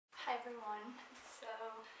everyone. So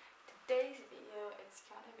today's video it's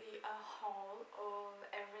gonna be a haul of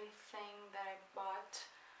everything that I bought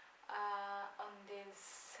on this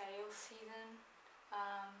sale season.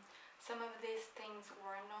 Some of these things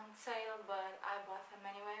weren't on sale, but I bought them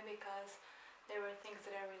anyway because they were things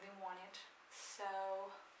that I really wanted.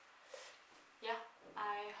 So yeah,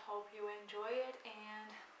 I hope you enjoy it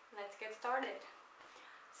and let's get started.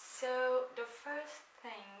 So the first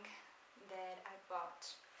thing that I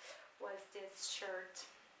bought was this shirt.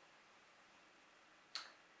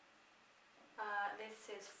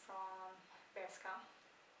 This is from Bershka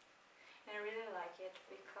and I really like it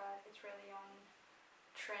because it's really on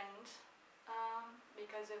trend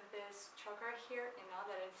because of this choker here, you know,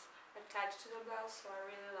 that is attached to the blouse, so I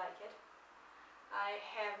really like it. I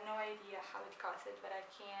have no idea how it costs it, but I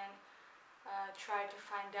can try to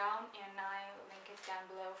find out and I'll link it down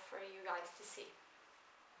below for you guys to see.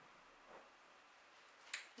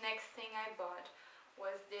 Next thing I bought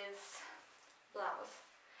was this blouse.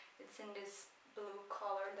 It's in this blue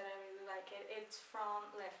color that I really like it. It's from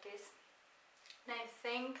Lefties and I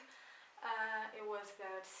think it was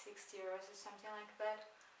about 60 euros or something like that.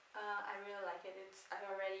 I really like it. I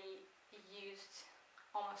already used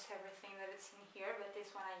almost everything that it's in here, but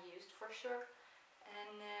this one I used for sure,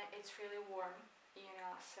 and it's really warm, you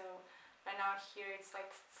know, so right now here it's like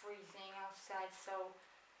freezing outside, so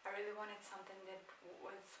I really wanted something that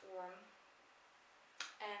was warm,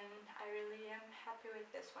 and I really am happy with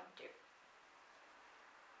this one too.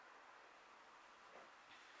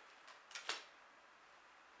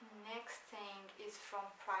 Next thing is from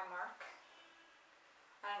Primark.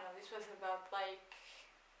 I don't know, this was about like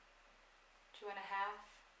 2.5,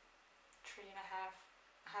 3.5, I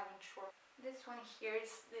haven't sure. This one here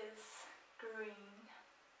is this green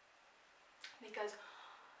because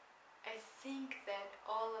I think that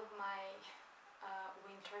all of my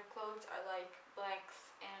winter clothes are like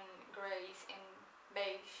blacks and grays and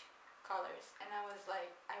beige colors, and I was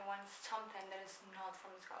like, I want something that is not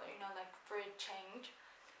from this color, you know, like for a change,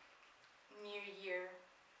 new year.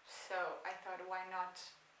 So I thought, why not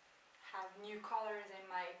have new colors in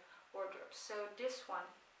my wardrobe? So this one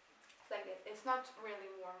is like this. It's not really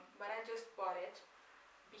warm, but I just bought it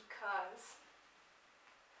because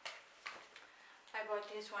I bought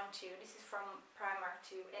this one too. This is from Primark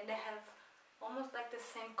too, and they have almost like the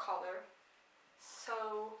same color.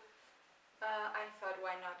 So I thought,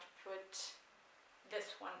 why not put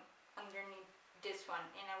this one underneath this one,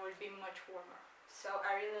 and it would be much warmer. So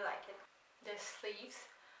I really like it. The sleeves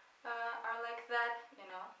are like that, you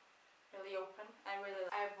know, really open. I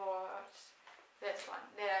bought this one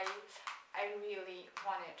that I really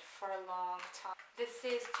wanted for a long time. This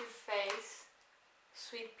is Too Faced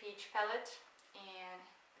Sweet Peach Palette, and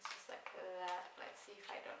it's just like that. Let's see if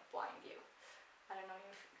I don't blind you. I don't know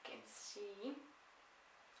if you can see.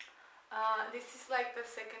 This is like the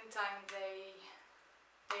second time they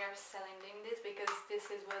are selling this, because this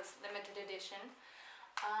was limited edition.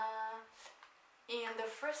 And the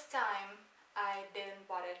first time I didn't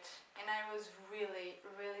bought it, and I was really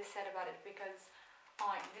sad about it because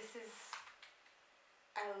I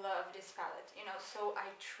love this palette, you know. So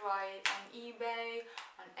I tried on eBay,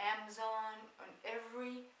 on Amazon, on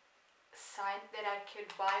every site that I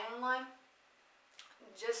could buy online,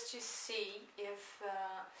 just to see if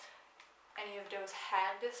any of those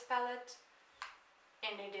had this palette,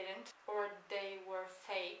 and they didn't, or they were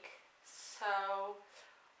fake. So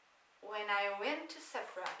when I went to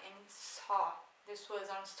Sephora and saw this was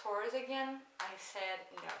on stores again, I said,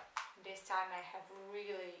 no, this time I have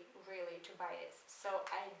really to buy this. So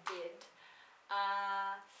I did.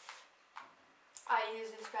 I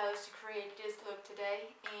used this palette to create this look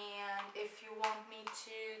today, and if you want me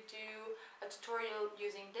to do a tutorial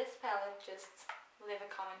using this palette, just leave a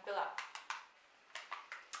comment below.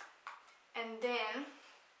 And then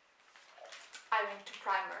I went to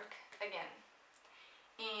Primark again,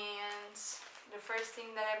 and the first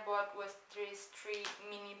thing that I bought was this 3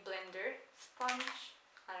 mini blender sponge.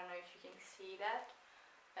 I don't know if you can see that.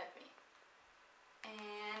 Let me.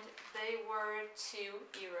 And they were 2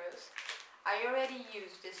 euros. I already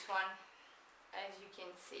used this one. As you can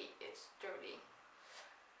see, it's dirty.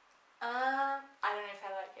 I don't know if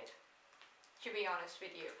I like it, to be honest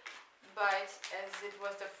with you. But as it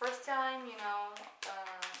was the first time, you know,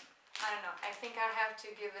 I don't know. I think I have to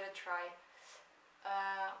give it a try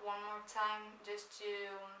one more time just to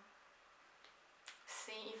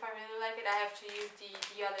see if I really like it. I have to use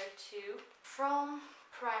the other 2. From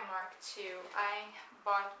Primark too, I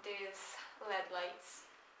bought these LED lights,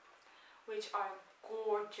 which are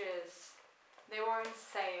gorgeous. They were on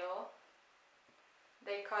sale.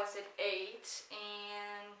 They costed 8,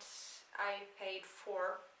 and I paid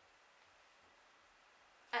for.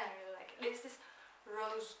 I really like it. It's this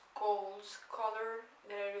rose gold color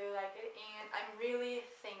that I really like it, and I'm really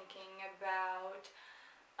thinking about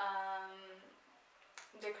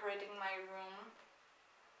decorating my room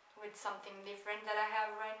with something different that I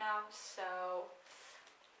have right now, so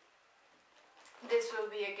this will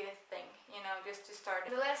be a good thing, you know, just to start.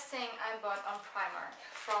 The last thing I bought on Primark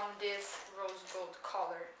from this rose gold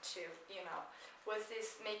color too, you know, was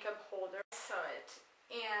this makeup holder. I saw it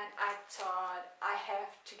and I thought I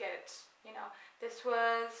have to get it, you know. This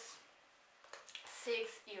was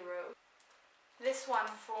 €6. This one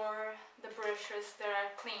for the brushes that are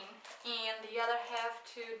clean, and the other half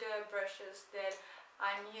to the brushes that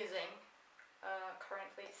I'm using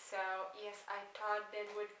currently. So yes, I thought that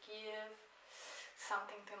would give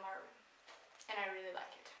something to my room, and I really like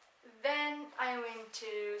it. Then I went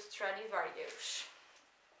to Stradi,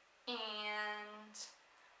 and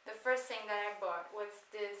the first thing that I bought was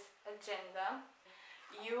this agenda.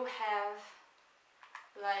 You have,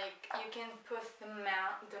 like, you can put the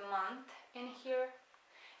month in here,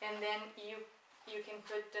 and then you can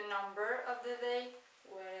put the number of the day,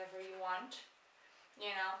 whatever you want,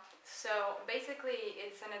 you know. So basically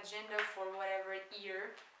it's an agenda for whatever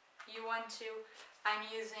year you want to. I'm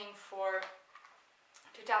using for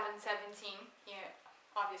 2017, yeah,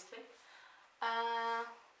 obviously.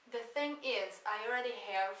 The thing is, I already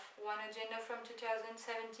have one agenda from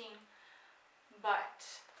 2017, but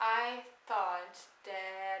I thought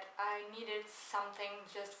that I needed something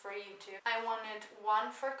just for YouTube. I wanted one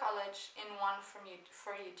for college and one for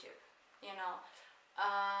YouTube, you know.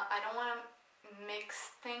 I don't want to mix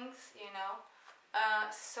things, you know.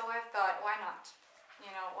 So I thought, why not? You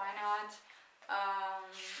know, why not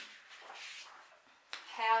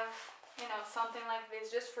have, you know, something like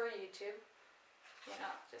this just for YouTube, you know,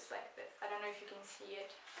 just like this. I don't know if you can see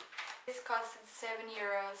it. This costed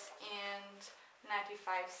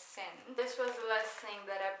 €7.95. This was the last thing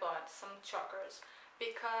that I bought, some chokers,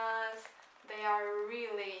 because they are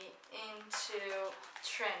really into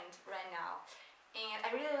trend right now, and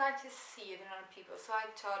I really like to see it in other people, so I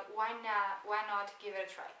thought, why not give it a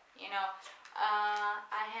try, you know.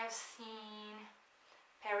 I have seen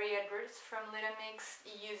Perry Edwards from Little Mix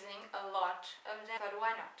using a lot of them, but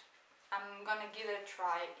why not? I'm gonna give it a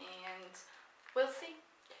try and we'll see.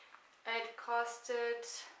 It costed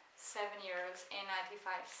 €7.95.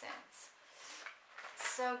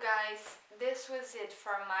 So guys, this was it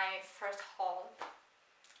for my first haul.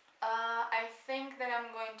 I think that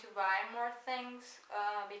I'm going to buy more things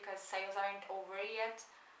because sales aren't over yet.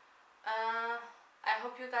 I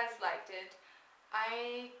hope you guys liked it.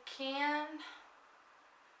 I can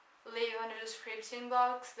leave on the description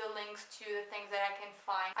box the links to the things that I can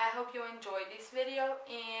find. I hope you enjoyed this video,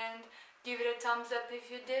 and give it a thumbs up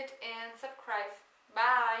if you did, and subscribe.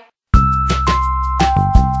 Bye!